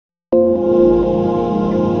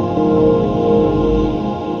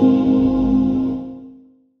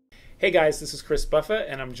Hey guys, this is Chris Buffa,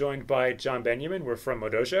 and I'm joined by John Benjamin. We're from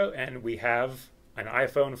Modojo, and we have an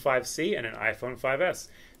iPhone 5C and an iPhone 5S.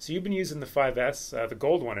 So you've been using the 5S, the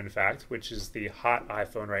gold one, in fact, which is the hot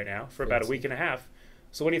iPhone right now, for about a week and a half.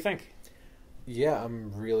 So what do you think? Yeah,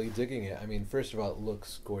 I'm really digging it. I mean, first of all, it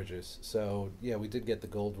looks gorgeous. So, yeah, we did get the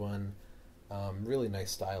gold one. Really nice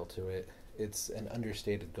style to it. It's an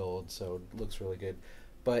understated gold, so it looks really good.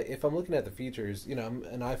 But if I'm looking at the features, I'm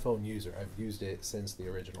an iPhone user. I've used it since the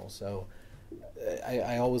original. So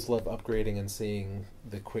I always love upgrading and seeing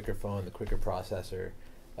the quicker phone, the quicker processor.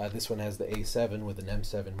 This one has the A7 with an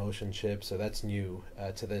M7 motion chip, so that's new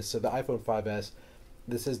to this. So the iPhone 5S,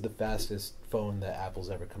 this is the fastest phone that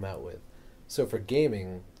Apple's ever come out with. So for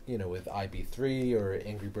gaming, with IB3 or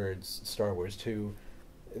Angry Birds Star Wars 2,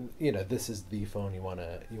 this is the phone you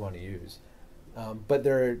wanna use. But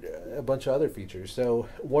there are a bunch of other features. So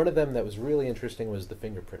one of them that was really interesting was the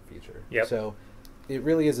fingerprint feature. Yep. So it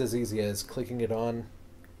really is as easy as clicking it on,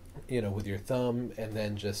 with your thumb and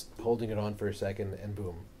then just holding it on for a second and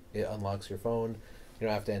boom, it unlocks your phone. You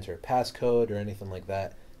don't have to enter a passcode or anything like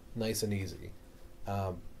that. Nice and easy.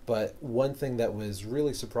 But one thing that was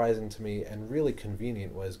really surprising to me and really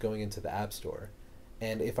convenient was going into the App Store.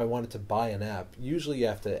 And if I wanted to buy an app, usually you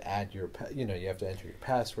have to add you have to enter your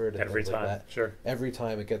password and Every things time, like that. sure. Every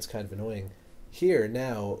time it gets kind of annoying. Here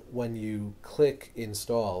now, when you click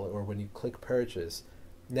install or when you click purchase,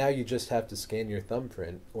 now you just have to scan your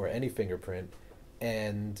thumbprint or any fingerprint,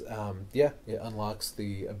 and it unlocks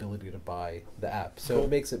the ability to buy the app. So Cool. It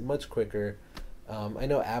makes it much quicker. I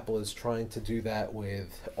know Apple is trying to do that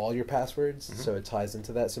with all your passwords, so it ties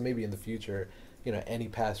into that. So maybe in the future, any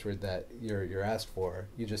password that you're asked for,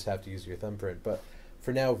 you just have to use your thumbprint. But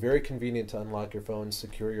for now, very convenient to unlock your phone,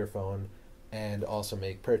 secure your phone, and also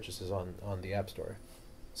make purchases on the App Store.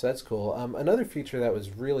 So that's cool. Another feature that was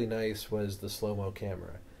really nice was the slow-mo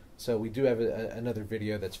camera. So we do have another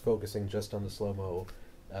video that's focusing just on the slow-mo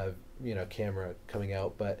camera coming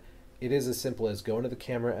out, but it is as simple as going to the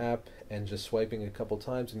camera app and just swiping a couple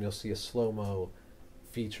times, and you'll see a slow-mo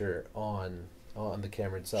feature on the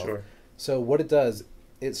camera itself. Sure. So what it does,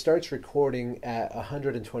 it starts recording at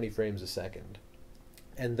 120 frames a second.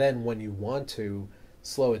 And then when you want to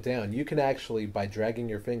slow it down, you can actually, by dragging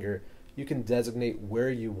your finger, you can designate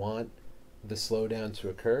where you want the slowdown to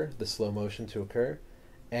occur, the slow motion to occur.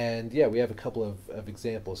 And yeah, we have a couple of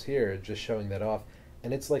examples here just showing that off.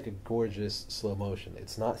 And it's like a gorgeous slow motion.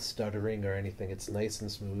 It's not stuttering or anything. It's nice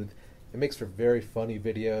and smooth. It makes for very funny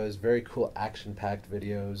videos, very cool action-packed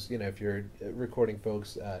videos. If you're recording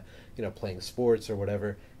folks, playing sports or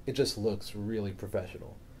whatever, it just looks really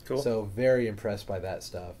professional. Cool. So very impressed by that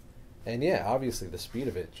stuff. And yeah, obviously the speed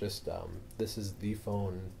of it, just this is the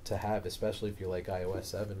phone to have, especially if you like iOS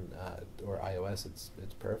 7 or iOS. It's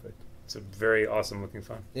perfect. It's a very awesome looking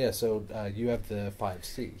phone. Yeah, so you have the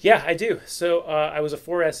 5C. Yeah, I do. So I was a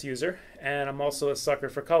 4S user, and I'm also a sucker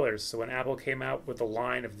for colors. So when Apple came out with a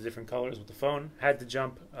line of the different colors with the phone, I had to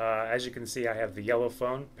jump. As you can see, I have the yellow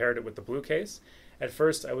phone, paired it with the blue case. At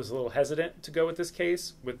first, I was a little hesitant to go with this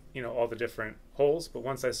case with all the different holes, but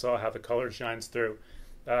once I saw how the color shines through,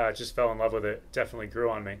 I just fell in love with it. Definitely grew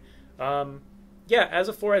on me. As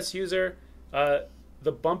a 4S user,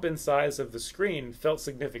 the bump in size of the screen felt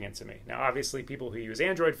significant to me. Now, obviously, people who use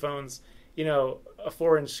Android phones, a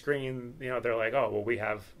 4-inch screen, they're like, oh, well, we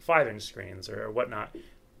have 5-inch screens or whatnot.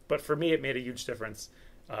 But for me, it made a huge difference.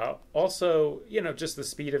 Also, just the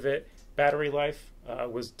speed of it, battery life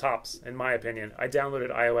was tops, in my opinion. I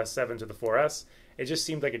downloaded iOS 7 to the 4S. It just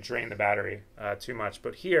seemed like it drained the battery too much.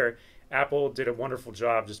 But here, Apple did a wonderful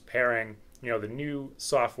job just pairing, the new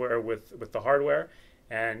software with the hardware.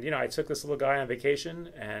 And, I took this little guy on vacation,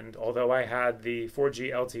 and although I had the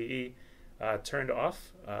 4G LTE turned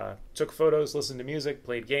off, took photos, listened to music,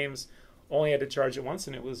 played games, only had to charge it once,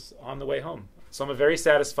 and it was on the way home. So I'm a very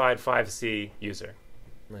satisfied 5C user.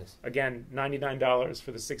 Nice. Again, $99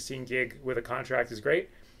 for the 16 gig with a contract is great.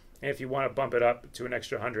 And if you want to bump it up to an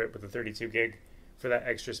extra 100 with the 32 gig for that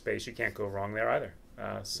extra space, you can't go wrong there either.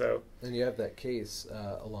 And you have that case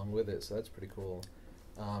along with it, so that's pretty cool.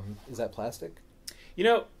 Is that plastic?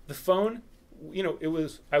 The phone,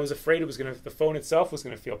 I was afraid the phone itself was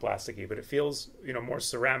going to feel plasticky, but it feels, more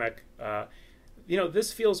ceramic.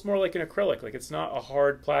 This feels more like an acrylic. Like, it's not a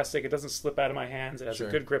hard plastic. It doesn't slip out of my hands. It has Sure.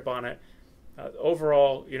 a good grip on it.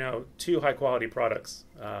 Overall, two high quality products.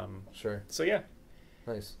 Sure. So yeah.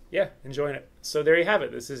 Nice. Yeah, enjoying it. So there you have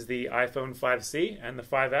it. This is the iPhone 5C and the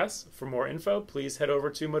 5S. For more info, please head over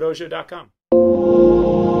to modojo.com.